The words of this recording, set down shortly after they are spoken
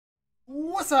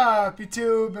What's up,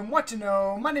 YouTube, and what you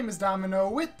know? My name is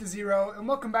Domin0 with the 0, and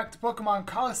welcome back to Pokémon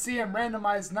Colosseum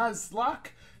Randomized Nuzlocke,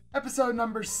 episode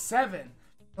number 7.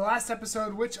 The last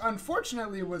episode, which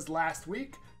unfortunately was last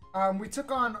week, we took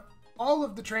on all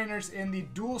of the trainers in the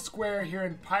dual square here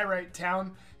in Pyrite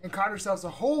Town and caught ourselves a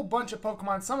whole bunch of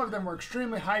Pokemon. Some of them were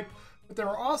extremely hype, but there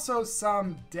were also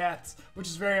some deaths, which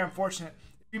is very unfortunate.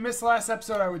 If you missed the last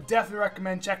episode, I would definitely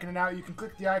recommend checking it out. You can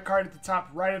click the iCard at the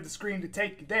top right of the screen to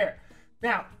take you there.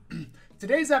 Now,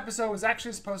 today's episode was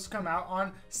actually supposed to come out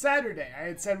on Saturday. I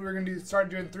had said we were going to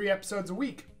start doing 3 episodes a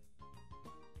week.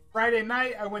 Friday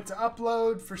night, I went to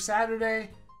upload for Saturday,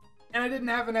 and I didn't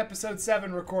have an episode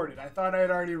 7 recorded. I thought I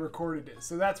had already recorded it,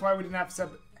 so that's why we didn't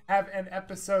have an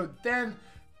episode then.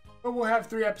 But we'll have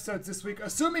 3 episodes this week,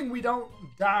 assuming we don't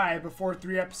die before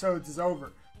 3 episodes is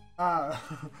over.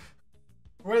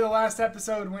 The way the last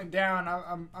episode went down,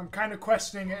 I'm kind of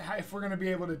questioning if we're going to be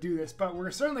able to do this, but we're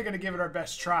certainly going to give it our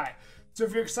best try. So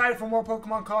if you're excited for more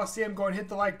Pokemon Colosseum, go and hit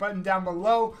the like button down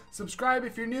below, subscribe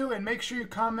if you're new, and make sure you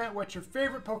comment what your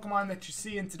favorite Pokemon that you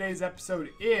see in today's episode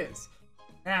is.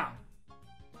 Now,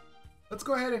 let's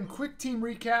go ahead and quick team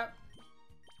recap.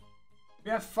 We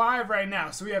have 5 right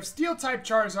now. So we have Steel-type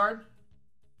Charizard.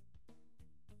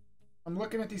 I'm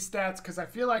looking at these stats because I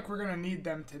feel like we're going to need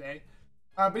them today.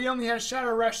 But he only has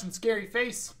Shadow Rush and Scary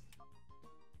Face.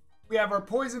 We have our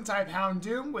Poison-type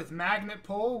Houndoom with Magnet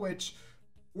Pull, which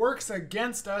works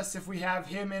against us if we have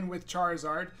him in with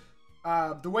Charizard.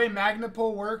 The way Magnet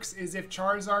Pull works is if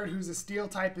Charizard, who's a Steel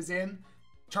type, is in,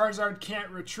 Charizard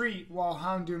can't retreat while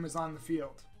Houndoom is on the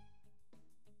field.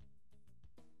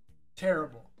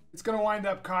 Terrible. It's going to wind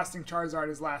up costing Charizard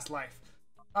his last life.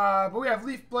 But we have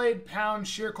Leaf Blade, Pound,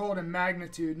 Sheer Cold, and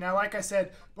Magnitude. Now, like I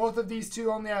said, both of these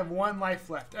two only have 1 life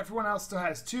left. Everyone else still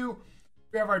has 2.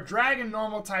 We have our Dragon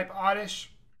Normal type Oddish.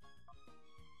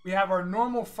 We have our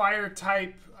Normal Fire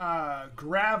type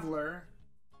Graveler.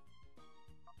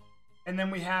 And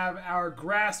then we have our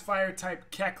Grass Fire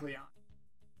type Kecleon.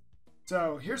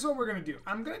 So here's what we're going to do.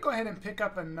 I'm going to go ahead and pick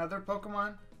up another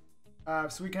Pokemon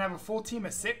so we can have a full team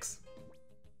of 6.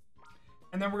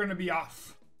 And then we're going to be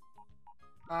off.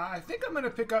 I think I'm going to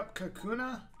pick up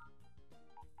Kakuna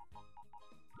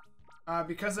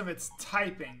because of its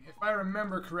typing. If I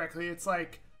remember correctly, it's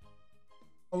like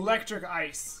Electric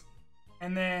Ice.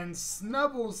 And then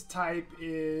Snubble's type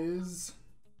is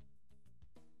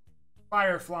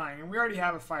Fire Flying. And we already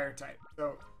have a Fire type.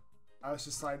 So let's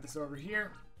just slide this over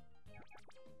here.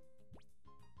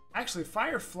 Actually,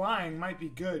 Fire Flying might be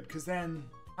good because then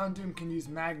Houndoom can use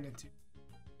Magnitude.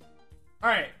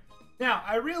 Alright. Now,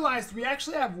 I realized we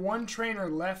actually have 1 trainer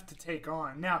left to take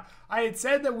on. Now, I had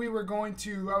said that we were going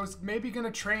to, I was maybe going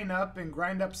to train up and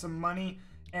grind up some money,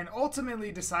 and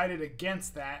ultimately decided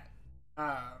against that.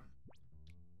 Alright,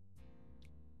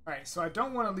 so I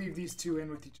don't want to leave these 2 in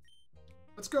with each other.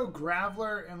 Let's go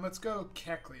Graveler, and let's go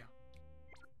Kecleon.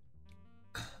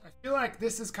 I feel like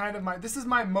this is kind of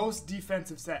my most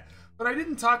defensive set. But I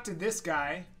didn't talk to this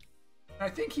guy. I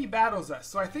think he battles us,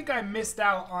 so I think I missed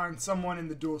out on someone in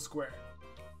the dual square.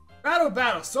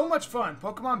 Battle, so much fun.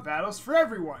 Pokemon battles for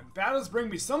everyone. Battles bring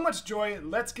me so much joy.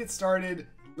 Let's get started,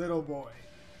 little boy.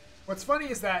 What's funny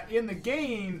is that in the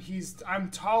game, I'm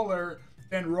taller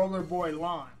than Roller Boy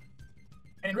Lon.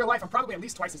 And in real life, I'm probably at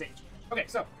least twice his age. Okay,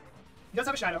 so, he does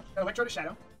have a Shadow, an Electrode is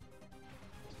Shadow.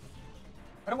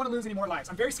 I don't want to lose any more lives.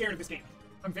 I'm very scared of this game.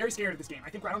 I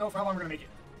don't know how long we're going to make it.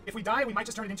 If we die, we might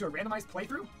just turn it into a randomized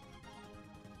playthrough.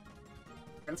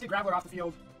 Okay, let's get Graveler off the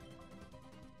field.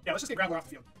 Yeah, let's just get Graveler off the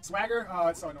field. Swagger? Oh,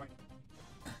 it's so annoying.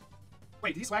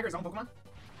 Wait, did he Swagger his own Pokemon?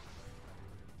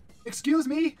 Excuse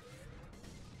me?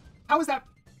 How is that?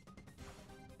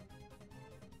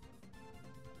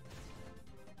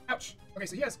 Ouch. Okay,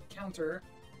 so he has Counter,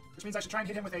 which means I should try and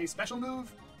hit him with a special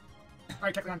move.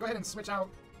 Alright, Kecleon, go ahead and switch out.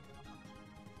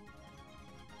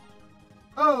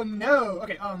 Oh, no!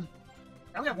 Okay, I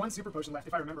only have 1 Super Potion left,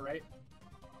 if I remember right.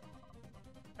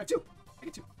 I have 2. I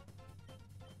get 2.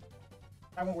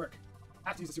 That won't work. I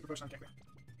have to use a Super Potion on Kecleon.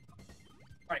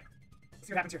 Alright. Let's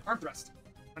see what happens here. Arm Thrust.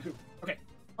 On who? Okay.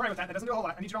 Alright with that. That doesn't do a whole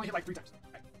lot. I need you to only hit like 3 times.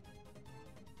 Right.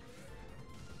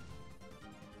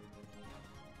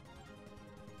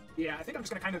 Yeah, I think I'm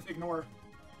just gonna kind of ignore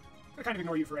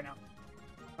you for right now.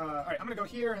 Alright, I'm gonna go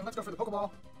here and let's go for the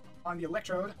Pokeball on the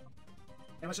Electrode.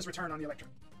 And let's just return on the Electrode.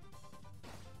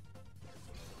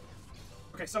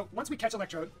 Okay, so once we catch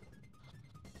Electrode,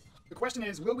 the question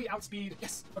is, will we outspeed...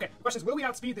 Yes! Okay, the question is, will we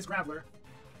outspeed this Graveler?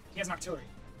 He has an Artillery.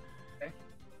 Okay.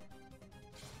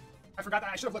 I forgot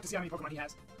that. I should have looked to see how many Pokemon he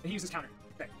has. And he uses Counter.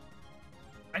 Okay.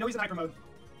 I know he's in Hyper Mode.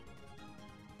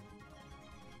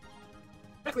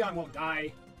 Kecleon won't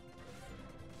die.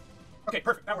 Okay,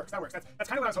 perfect. That works. That works. That's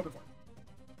kind of what I was hoping for.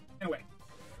 In a way.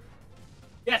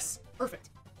 Yes, perfect.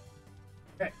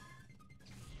 Okay.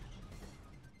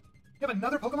 You have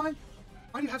another Pokemon?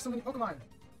 Why do you have so many Pokemon?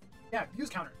 Yeah, use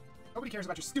counter. Nobody cares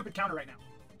about your stupid counter right now.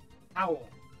 Howl.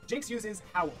 Jinx uses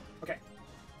Howl. Okay.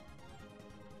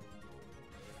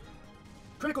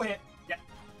 Critical hit. Yeah.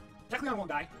 Kecleon won't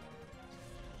die.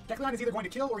 Kecleon is either going to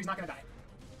kill or he's not going to die.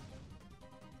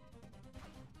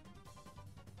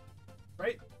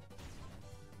 Right?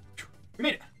 We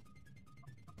made it.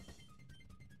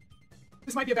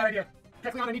 This might be a bad idea.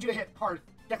 Kecleon, I need you to hit hard.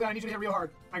 Kecleon, I need you to hit real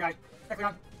hard. My guy.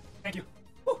 Kecleon, thank you.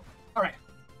 Woo. All right.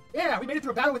 Yeah, we made it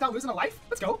through a battle without losing a life.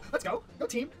 Let's go. Let's go. Go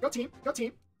team. Go team. Go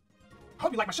team. I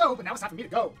hope you like my show, but now it's time for me to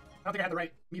go. I don't think I had the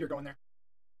right meter going there.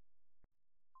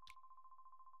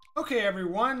 Okay,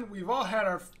 everyone. We've all had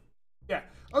our... Yeah.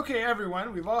 Okay,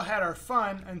 everyone. We've all had our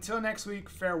fun. Until next week,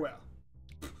 farewell.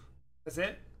 That's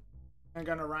it? I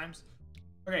got no rhymes.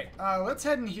 Okay, let's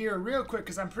head in here real quick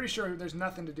because I'm pretty sure there's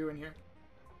nothing to do in here.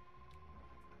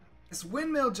 This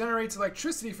windmill generates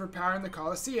electricity for powering the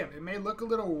Colosseum. It may look a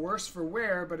little worse for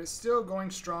wear, but it's still going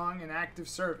strong in active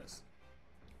service.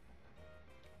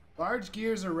 Large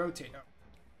gears are rotating.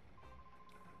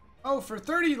 Oh, for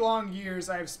 30 long years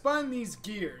I have spun these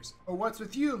gears. Oh, what's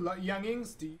with you,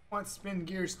 youngings? Do you want to spin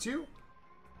gears too?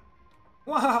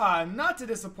 Wah! Not to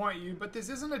disappoint you, but this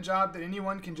isn't a job that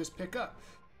anyone can just pick up.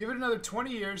 Give it another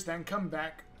 20 years, then come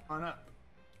back on up.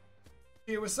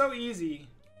 It was so easy.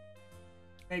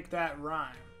 Make that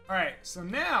rhyme. Alright, so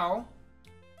now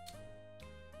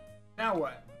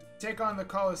what? Take on the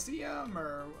Colosseum,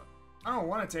 or... I don't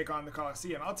want to take on the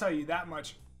Colosseum. I'll tell you that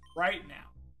much right now.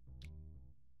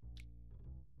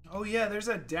 Oh yeah, there's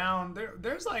a down...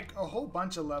 There's like a whole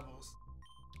bunch of levels.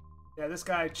 Yeah, this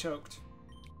guy choked.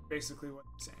 Basically what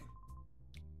I'm saying.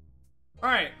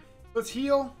 Alright, let's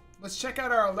heal. Let's check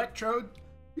out our Electrode.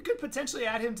 We could potentially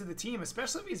add him to the team,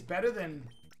 especially if he's better than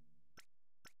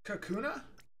Kakuna.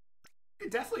 We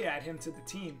could definitely add him to the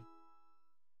team.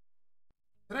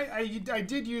 And I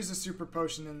did use a super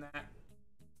potion in that.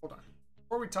 Hold on.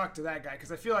 Before we talk to that guy,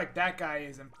 because I feel like that guy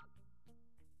is...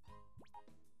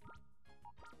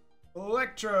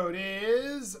 Electrode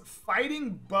is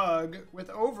Fighting Bug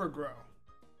with Overgrow.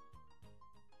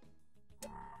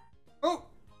 Oh!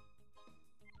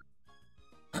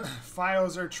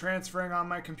 Files are transferring on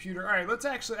my computer. All right, let's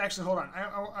actually hold on.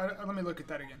 Let me look at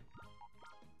that again.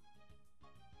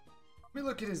 Let me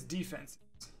look at his defense.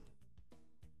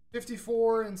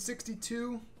 54 and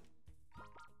 62.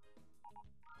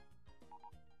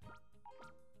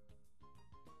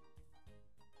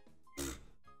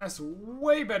 That's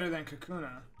way better than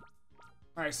Kakuna.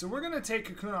 All right, so we're gonna take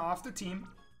Kakuna off the team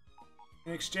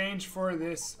in exchange for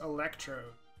this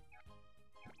Electrode.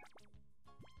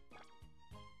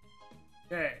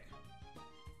 Okay.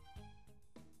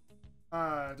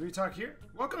 Do we talk here?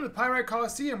 Welcome to Pyrite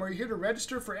Colosseum. Are you here to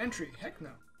register for entry? Heck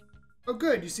no. Oh,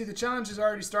 good. You see, the challenge has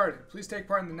already started. Please take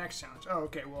part in the next challenge. Oh,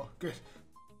 okay. Well, good.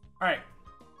 All right.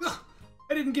 Ugh,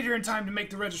 I didn't get here in time to make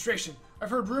the registration. I've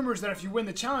heard rumors that if you win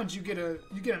the challenge, you get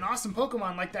an awesome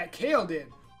Pokemon like that Kale did.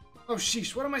 Oh,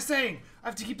 sheesh. What am I saying? I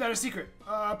have to keep that a secret.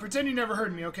 Pretend you never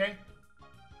heard me, okay?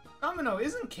 Domin0,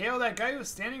 isn't Kale that guy who was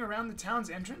standing around the town's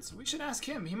entrance? We should ask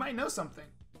him. He might know something.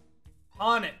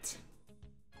 On it.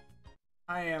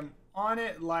 I am on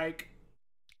it like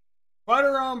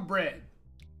butter on bread.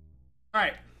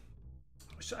 Alright.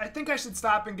 I think I should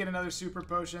stop and get another super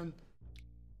potion.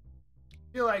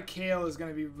 I feel like Kale is going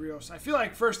to be real. I feel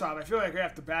like, first off, I feel like I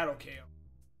have to battle Kale.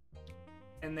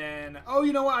 And then, oh,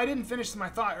 you know what? I didn't finish my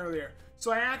thought earlier.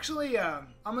 So I actually, I'm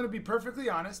going to be perfectly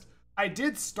honest. I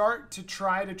did start to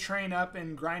try to train up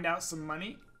and grind out some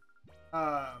money.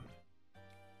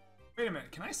 Wait a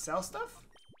minute. Can I sell stuff?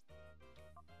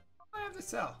 What do I have to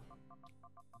sell?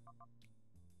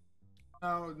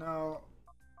 No, no.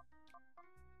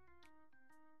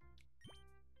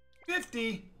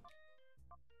 50.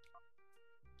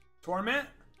 Torment?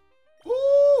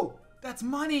 Ooh! That's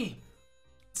money!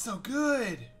 It's so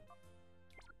good!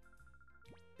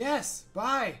 Yes,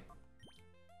 buy!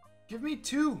 Give me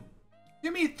 2.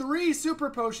 Give me 3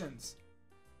 super potions!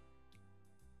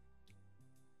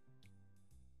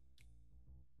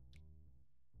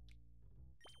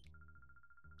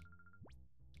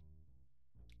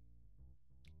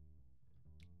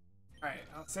 Alright,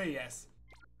 I'll say yes.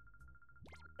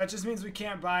 That just means we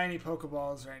can't buy any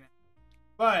Pokeballs right now.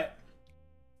 But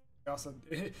also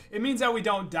it means that we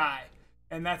don't die.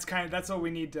 And that's what we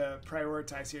need to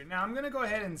prioritize here. Now I'm gonna go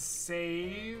ahead and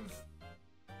save.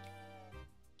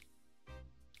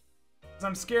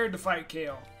 I'm scared to fight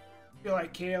Kale. I feel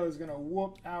like Kale is gonna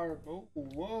whoop our... Oh,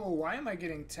 whoa, why am I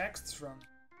getting texts from...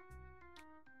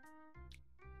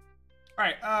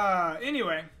 Alright,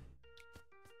 anyway.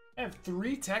 I have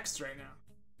 3 texts right now.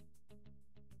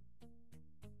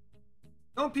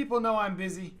 Don't people know I'm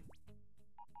busy?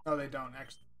 No, they don't,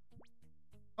 actually.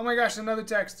 Oh my gosh, another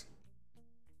text.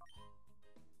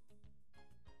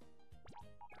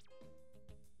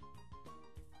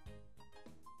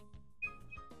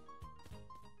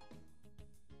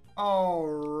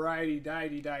 Alrighty,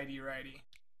 righty.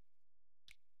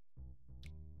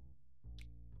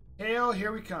 Kale,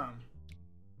 here we come.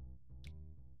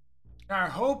 Now I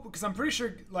hope, because I'm pretty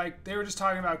sure, like, they were just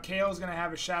talking about Kale's gonna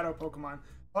have a shadow Pokemon.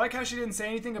 I like how she didn't say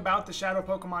anything about the shadow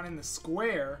Pokemon in the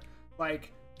square.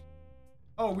 Like,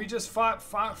 oh, we just fought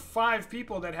 5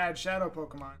 people that had shadow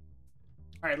Pokemon.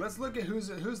 Alright, let's look at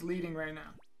who's leading right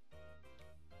now.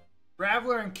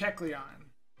 Graveler and Kecleon.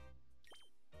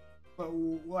 But,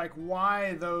 like,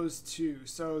 why those 2?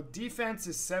 So, defense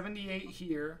is 78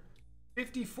 here.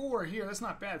 54 here. That's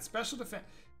not bad. Special defense.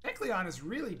 Kecleon is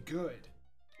really good.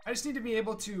 I just need to be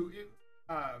able to...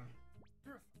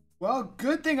 well,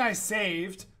 good thing I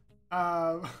saved.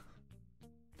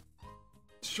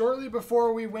 Shortly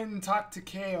before we went and talked to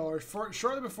Kale, or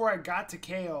shortly before I got to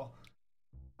Kale,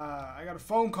 I got a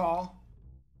phone call.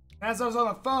 And as I was on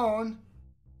the phone,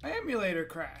 my emulator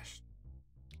crashed.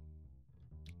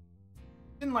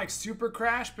 Didn't like super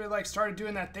crash, but it like started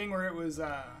doing that thing where it was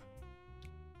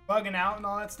bugging out and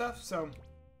all that stuff. So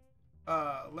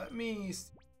let me see.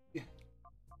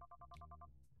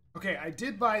 Okay, I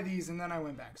did buy these and then I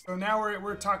went back. So now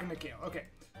we're talking to Kale. Okay.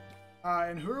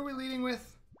 And who are we leading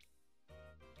with?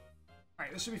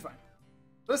 Alright, this should be fine.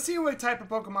 Let's see what type of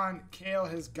Pokemon Kale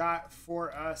has got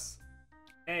for us.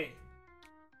 Hey.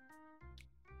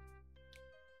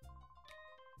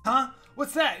 Huh?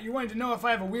 What's that? You wanted to know if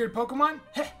I have a weird Pokemon?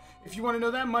 Heh, if you want to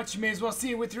know that much, you may as well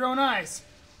see it with your own eyes.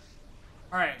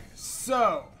 Alright,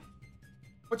 so...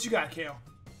 what you got, Kale?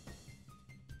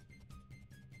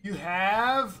 You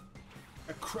have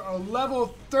a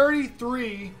level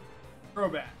 33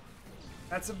 Crobat.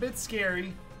 That's a bit scary.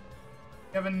 You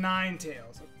have a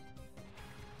Ninetales.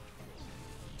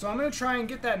 So I'm going to try and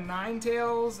get that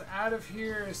Ninetales out of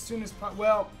here as soon as possible.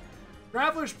 Well,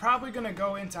 Graveler's probably going to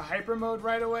go into Hyper Mode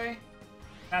right away.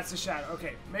 That's a shadow.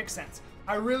 Okay, makes sense.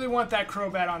 I really want that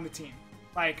Crobat on the team.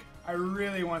 Like, I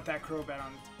really want that Crobat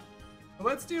on the team. So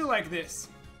let's do like this.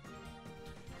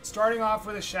 Starting off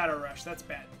with a Shadow Rush. That's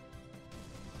bad.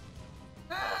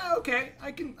 Okay,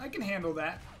 I can handle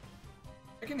that.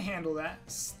 I can handle that.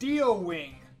 Steel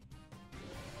Wing.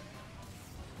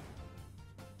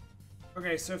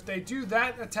 Okay, so if they do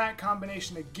that attack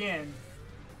combination again.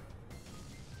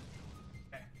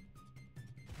 Okay.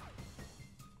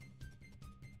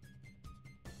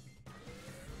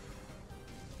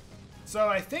 So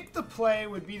I think the play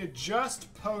would be to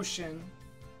just potion.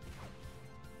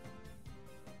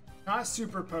 Not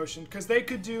super potion, because they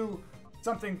could do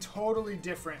something totally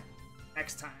different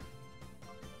next time.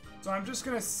 So I'm just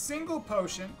going to single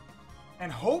potion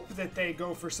and hope that they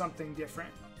go for something different.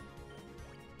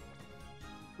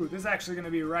 Ooh, this is actually going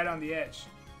to be right on the edge.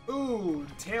 Ooh,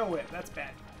 Tail Whip. That's bad.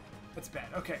 That's bad.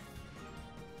 Okay.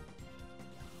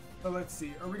 So let's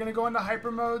see. Are we going to go into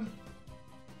Hyper Mode?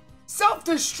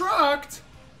 Self-destruct?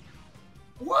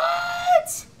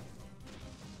 What?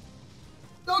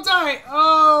 Don't die.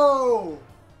 Oh.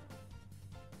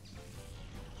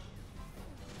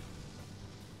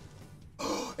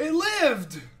 It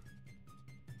lived.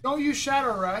 Don't use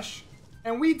Shadow Rush.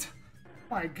 And we... oh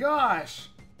my gosh.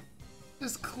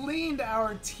 Just cleaned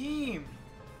our team.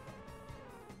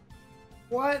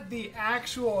 What the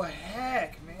actual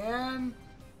heck, man?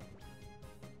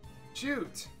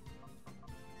 Shoot.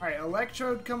 Alright,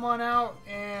 Electrode, come on out,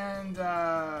 and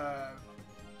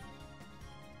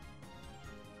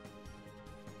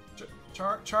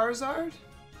Charizard?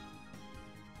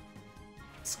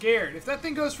 Scared. If that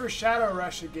thing goes for Shadow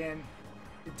Rush again,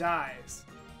 it dies.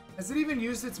 Has it even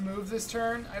used its move this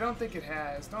turn? I don't think it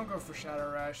has. Don't go for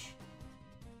Shadow Rush.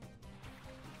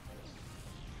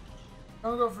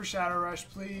 Don't go for Shadow Rush,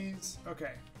 please.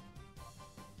 Okay.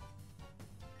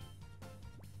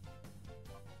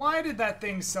 Why did that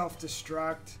thing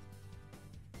self-destruct?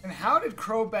 And how did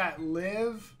Crobat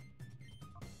live?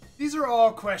 These are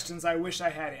all questions I wish I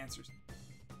had answers to.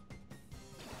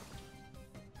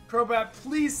 Crobat,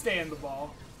 please stay in the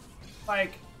ball.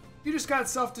 Like, you just got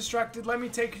self-destructed. Let me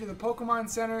take you to the Pokemon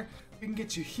Center. We can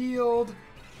get you healed.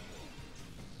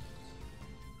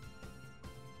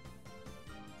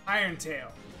 Iron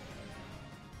Tail.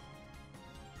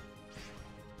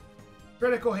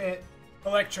 Critical hit.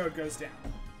 Electrode goes down.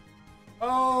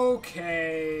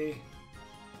 Okay.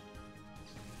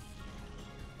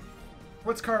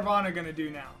 What's Carvana gonna do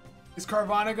now? Is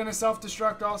Carvana gonna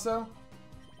self-destruct also?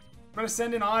 I'm gonna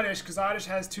send in Oddish because Oddish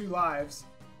has 2 lives.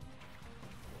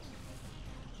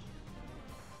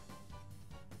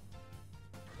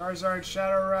 Charizard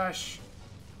Shadow Rush.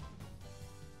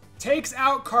 Takes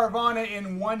out Carvana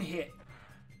in 1 hit.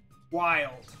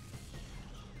 Wild.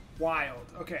 Wild.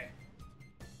 Okay.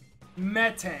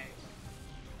 Metang.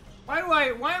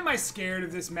 Why am I scared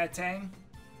of this Metang?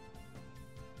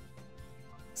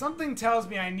 Something tells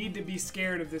me I need to be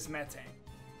scared of this Metang.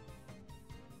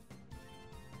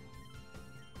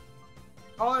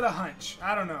 Call it a hunch.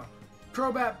 I don't know.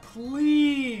 Crobat,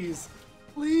 please.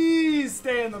 Please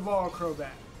stay in the ball,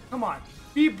 Crobat. Come on.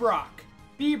 Be Brock.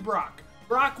 Be Brock.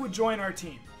 Brock would join our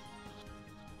team.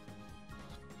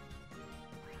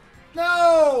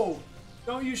 No!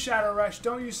 Don't use Shadow Rush.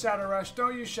 Don't use Shadow Rush.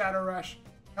 Don't use Shadow Rush.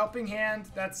 Helping Hand,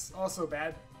 that's also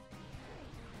bad.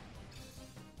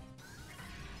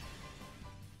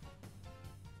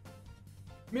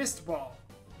 Mist Ball.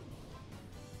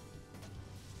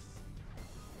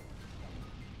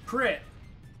 Crit.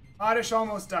 Oddish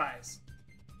almost dies.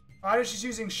 Oddish is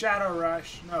using Shadow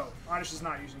Rush. No, Oddish is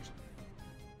not using.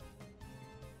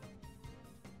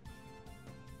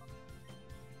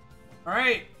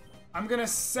 Alright. I'm gonna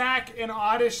sack an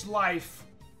Oddish life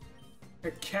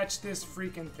to catch this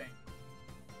freaking thing.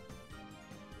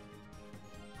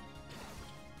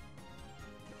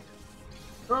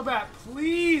 Crobat,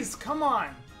 please! Come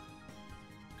on!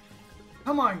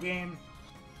 Come on, game.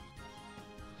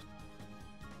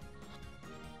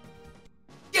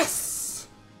 Yes!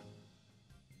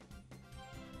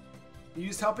 He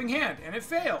used Helping Hand, and it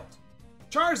failed.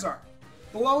 Charizard.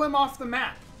 Blow him off the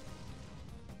map.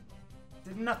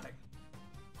 Did nothing.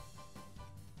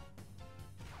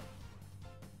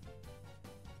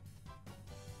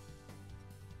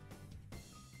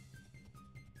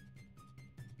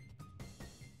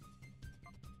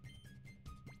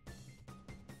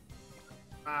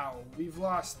 Wow, we've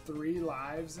lost 3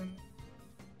 lives and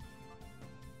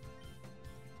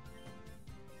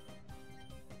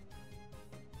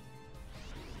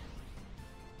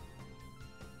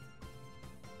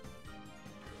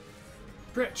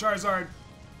Crit Charizard.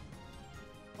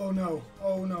 Oh no,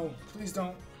 oh no, please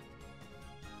don't.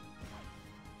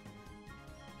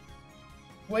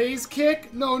 Blaze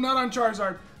Kick? No, not on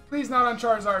Charizard. Please not on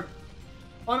Charizard.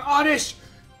 On Oddish!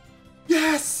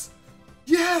 Yes!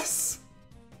 Yes!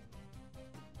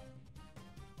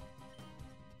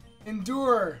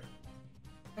 Endure.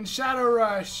 And Shadow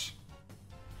Rush.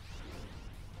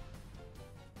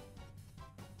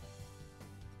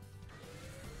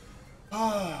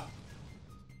 Ah.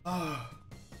 Ah.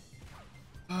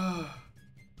 Ah.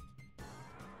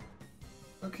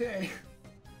 Okay.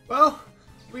 Well,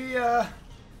 we,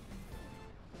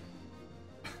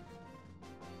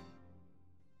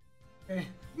 Okay.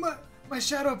 My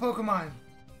Shadow Pokemon!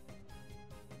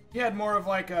 He had more of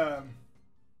like a...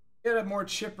 He had a more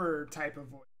chipper type of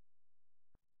voice.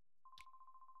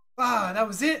 Ah, that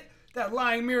was it? That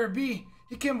lying Mirror B.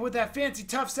 He came up with that fancy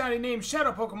tough sounding name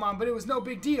Shadow Pokemon, but it was no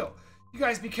big deal. You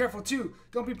guys be careful too.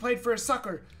 Don't be played for a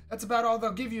sucker. That's about all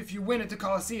they'll give you if you win at the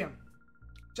Colosseum.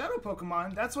 Shadow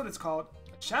Pokemon, that's what it's called.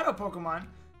 Shadow Pokemon?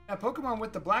 That Pokemon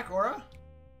with the black aura?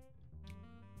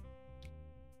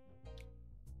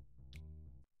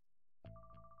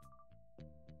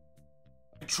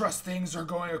 I trust things are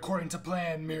going according to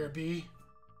plan, Mirror B.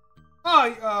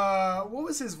 What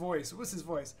was his voice? What was his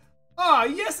voice? Ah,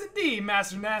 yes indeed,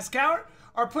 Master Nazcour.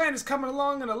 Our plan is coming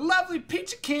along in a lovely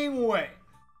Peachy King way.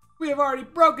 We have already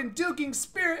broken Duke King's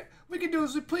spirit. We can do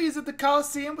as we please at the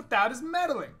Colosseum without his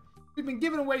meddling. We've been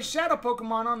giving away Shadow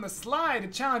Pokemon on the sly to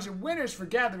challenge winners for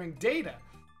gathering data.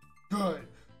 Good.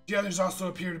 The others also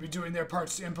appear to be doing their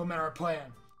parts to implement our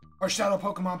plan. Our Shadow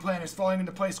Pokemon plan is falling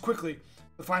into place quickly.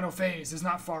 The final phase is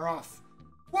not far off.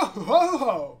 Whoa, ho,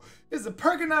 ho! It's a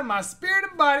perking up my spirit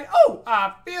and body. Oh,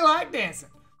 I feel like dancing.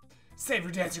 Save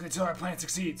your dancing until our plan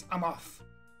succeeds. I'm off.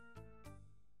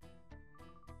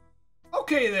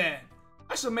 Okay then.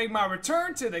 I shall make my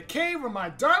return to the cave where my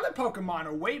darling Pokemon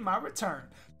await my return.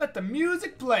 Let the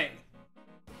music play.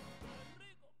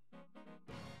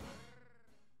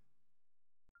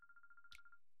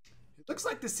 It looks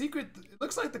like the secret. It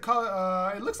looks like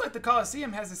the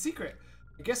Colosseum has a secret.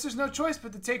 I guess there's no choice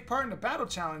but to take part in the battle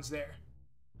challenge there.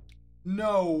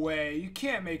 No way. You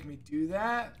can't make me do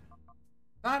that.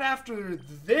 Not after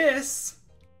this.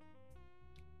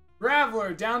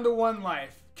 Graveler down to 1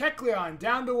 life. Kecleon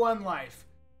down to 1 life.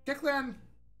 Kecleon.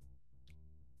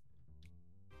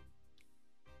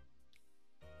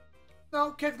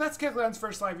 No, that's Kecleon's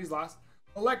first life he's lost.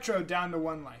 Electrode down to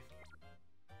 1 life.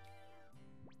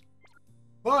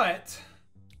 But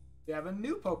we have a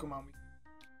new Pokemon.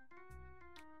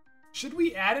 Should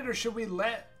we add it or should we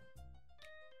let...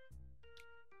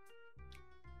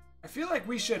 I feel like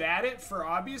we should add it for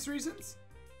obvious reasons.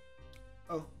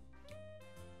 Oh.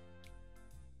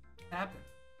 What happened?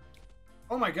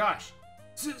 Oh my gosh.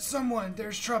 Someone,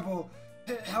 there's trouble.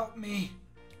 Help me.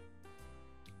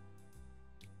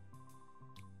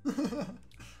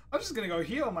 I'm just gonna go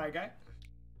heal my guy.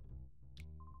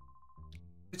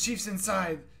 The chief's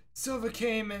inside. Silva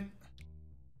came and...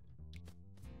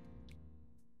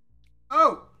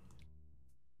 Oh!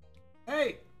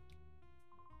 Hey!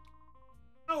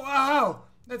 Oh, wow!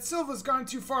 That Silva's gone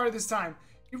too far this time.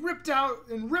 He ripped out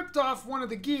and ripped off one of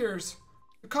the gears.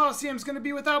 The Colosseum's gonna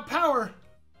be without power.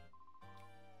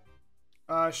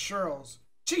 Shirls.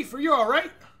 Chief, are you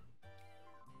alright?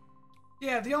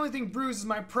 Yeah, the only thing bruised is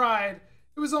my pride.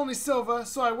 It was only Silva,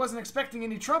 so I wasn't expecting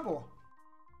any trouble.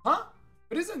 Huh?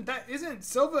 But isn't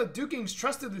Silva Duking's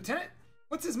trusted lieutenant?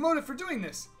 What's his motive for doing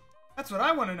this? That's what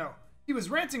I want to know. He was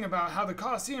ranting about how the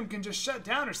Colosseum can just shut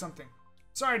down or something.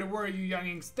 Sorry to worry you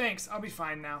youngings. Thanks, I'll be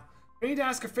fine now. I need to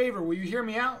ask a favor. Will you hear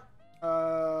me out?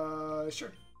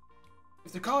 Sure.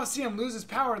 If the Colosseum loses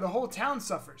power, the whole town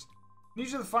suffers. I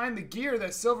need you to find the gear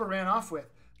that Silva ran off with. I'm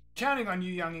counting on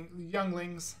you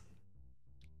younglings.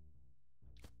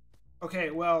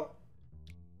 Okay, well,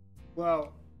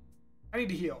 I need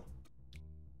to heal.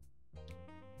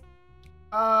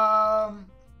 No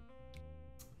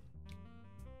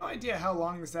idea how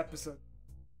long this episode.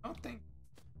 I don't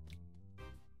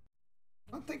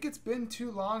think it's been too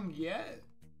long yet.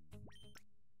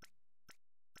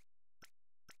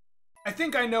 I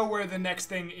think I know where the next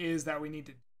thing is that we need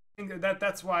to. I think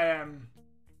that's why I'm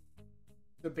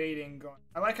debating going.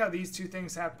 I like how these two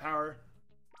things have power.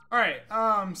 All right,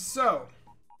 so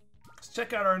let's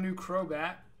check out our new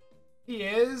Crobat. He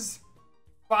is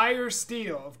Fire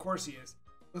Steel, of course he is.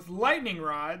 With Lightning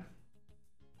Rod,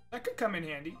 that could come in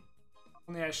handy.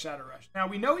 Only has Shadow Rush. Now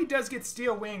we know he does get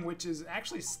Steel Wing, which is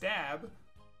actually Stab.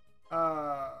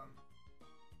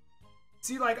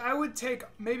 See, like I would take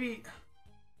maybe.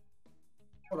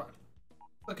 Hold on.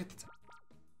 Look at the top.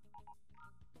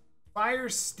 Fire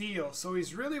Steel, so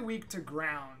he's really weak to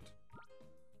ground.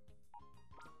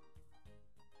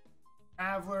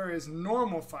 Graveler is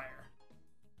normal fire.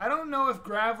 I don't know if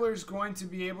Graveler's going to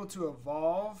be able to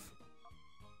evolve.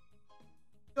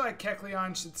 I feel like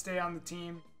Kecleon should stay on the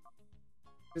team.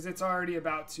 Because it's already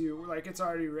about to, like, it's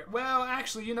already, well,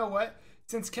 actually, you know what?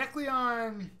 Since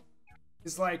Kecleon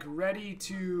is, like, ready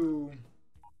to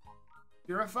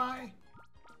purify,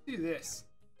 do this.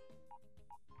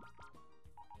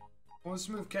 We'll just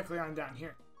move Kecleon down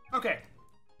here. Okay.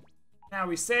 Now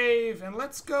we save, and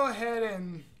let's go ahead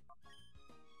and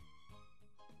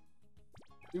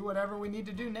do whatever we need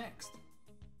to do next.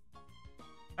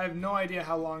 I have no idea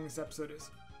how long this episode is.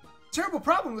 Terrible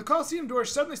problem. The Colosseum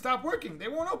doors suddenly stopped working. They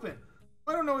won't open.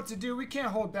 I don't know what to do. We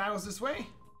can't hold battles this way.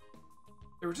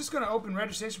 They were just going to open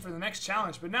registration for the next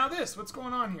challenge, but now this. What's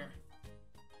going on here?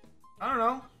 I don't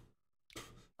know.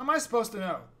 How am I supposed to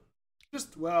know?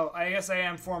 Just, well, I guess I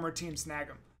am former Team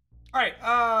Snag'em. Alright,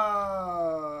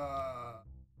 are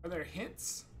there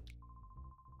hints?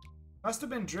 Must have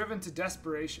been driven to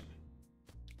desperation.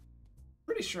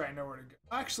 Pretty sure I know where to go.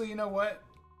 Actually, you know what?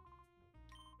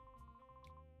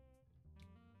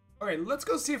 Okay, let's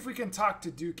go see if we can talk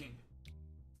to Duking.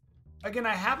 Again,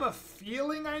 I have a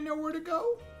feeling I know where to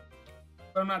go,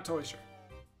 but I'm not totally sure.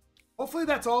 Hopefully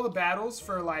that's all the battles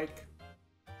for, like,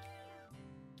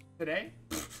 today.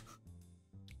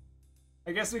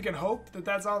 I guess we can hope that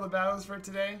that's all the battles for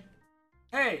today.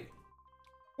 Hey!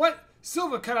 What?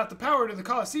 Silva cut out the power to the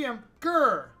Colosseum? Grr!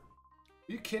 Are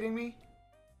you kidding me?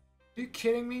 Are you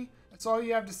kidding me? That's all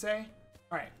you have to say?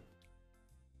 Alright.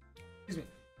 Excuse me.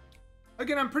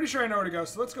 Again, I'm pretty sure I know where to go,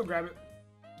 so let's go grab it.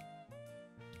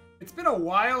 It's been a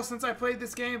while since I played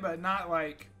this game, but not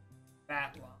like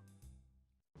that long.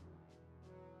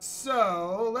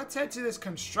 So, let's head to this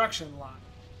construction lot.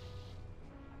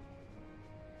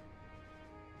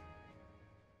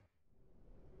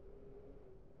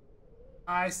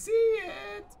 I see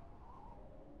it!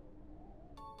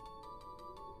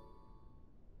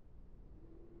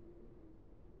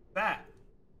 That.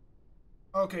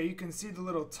 Okay, you can see the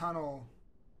little tunnel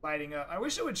lighting up. I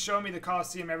wish it would show me the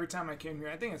Colosseum every time I came here.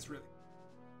 I think it's really...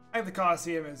 I think the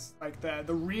Colosseum is, like,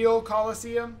 the real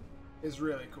Colosseum is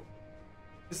really cool.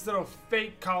 This little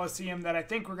fake Colosseum that I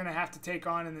think we're going to have to take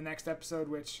on in the next episode,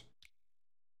 which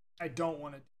I don't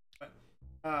want to do. But,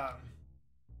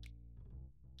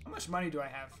 how much money do I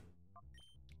have? Do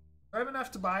I have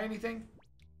enough to buy anything?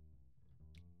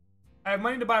 I have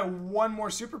money to buy one more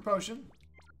super potion.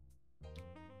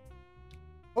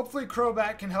 Hopefully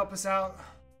Crobat can help us out.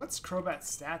 What's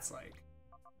Crobat's stats like?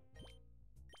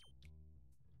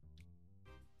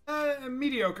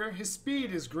 Mediocre. His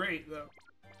speed is great, though.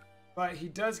 But he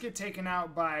does get taken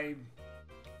out by...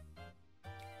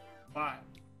 a lot.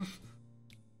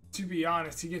 To be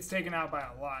honest, he gets taken out by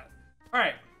a lot.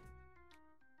 Alright.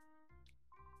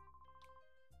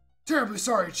 Terribly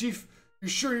sorry, Chief. You're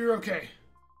sure you're okay?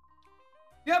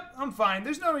 Yep, I'm fine.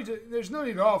 There's no need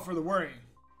at all for the worrying.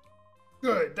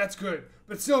 Good, that's good.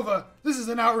 But Silva, this is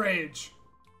an outrage.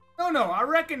 No, I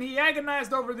reckon he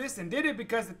agonized over this and did it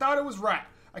because he thought it was right.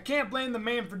 I can't blame the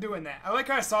man for doing that. I like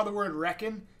how I saw the word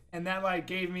reckon, and that like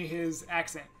gave me his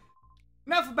accent.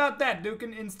 Enough about that,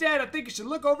 Dukin. Instead, I think you should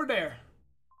look over there.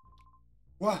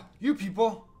 What? You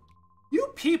people?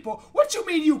 You people? What you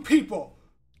mean, you people?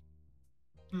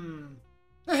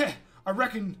 I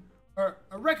reckon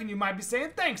you might be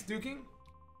saying thanks, Dukin.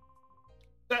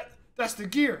 That's the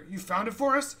gear. You found it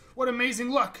for us? What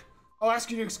amazing luck. I'll ask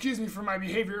you to excuse me for my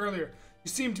behavior earlier. You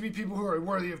seem to be people who are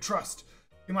worthy of trust.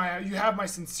 You have my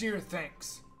sincere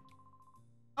thanks.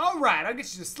 Alright, I'll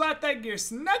get you to slap that gear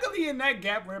snugly in that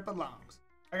gap where it belongs.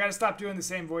 I gotta stop doing the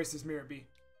same voice as Mirror B.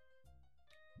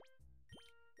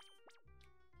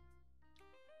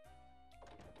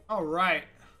 Alright.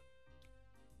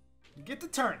 Get to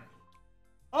turning.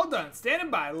 All done.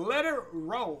 Standing by. Let it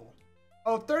roll.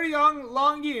 Oh, 30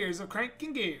 long years of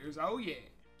cranking gears. Oh, yeah.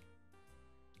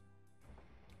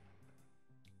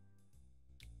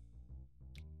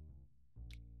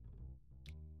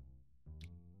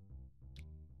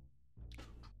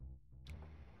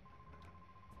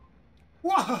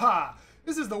 Wahaha!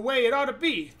 This is the way it ought to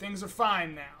be. Things are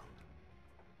fine now.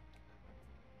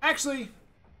 Actually,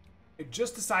 I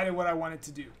just decided what I wanted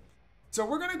to do. So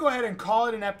we're going to go ahead and call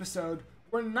it an episode.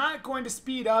 We're not going to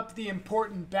speed up the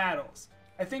important battles.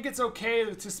 I think it's okay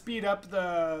to speed up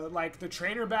the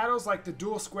trainer battles, like the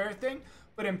dual square thing.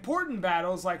 But important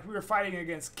battles, like we were fighting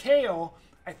against Kale,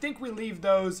 I think we leave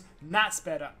those not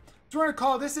sped up. So we're going to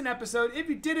call this an episode. If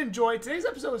you did enjoy, today's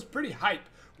episode was pretty hype.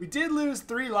 We did lose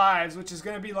 3 lives, which is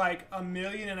going to be like 1.5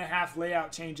 million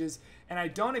layout changes. And I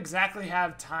don't exactly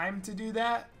have time to do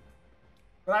that.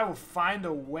 But I will find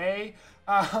a way.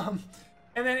 And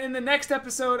then in the next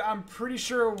episode, I'm pretty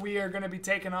sure we are going to be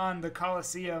taking on the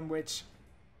Colosseum, which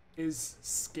is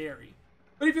scary.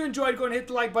 But if you enjoyed, go and hit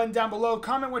the like button down below.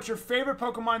 Comment what your favorite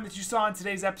Pokemon that you saw in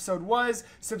today's episode was.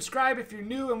 Subscribe if you're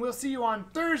new, and we'll see you on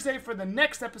Thursday for the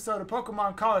next episode of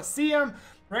Pokemon Colosseum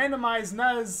Randomized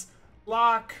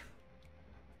Nuzlocke.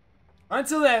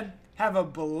 Until then, have a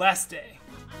blessed day.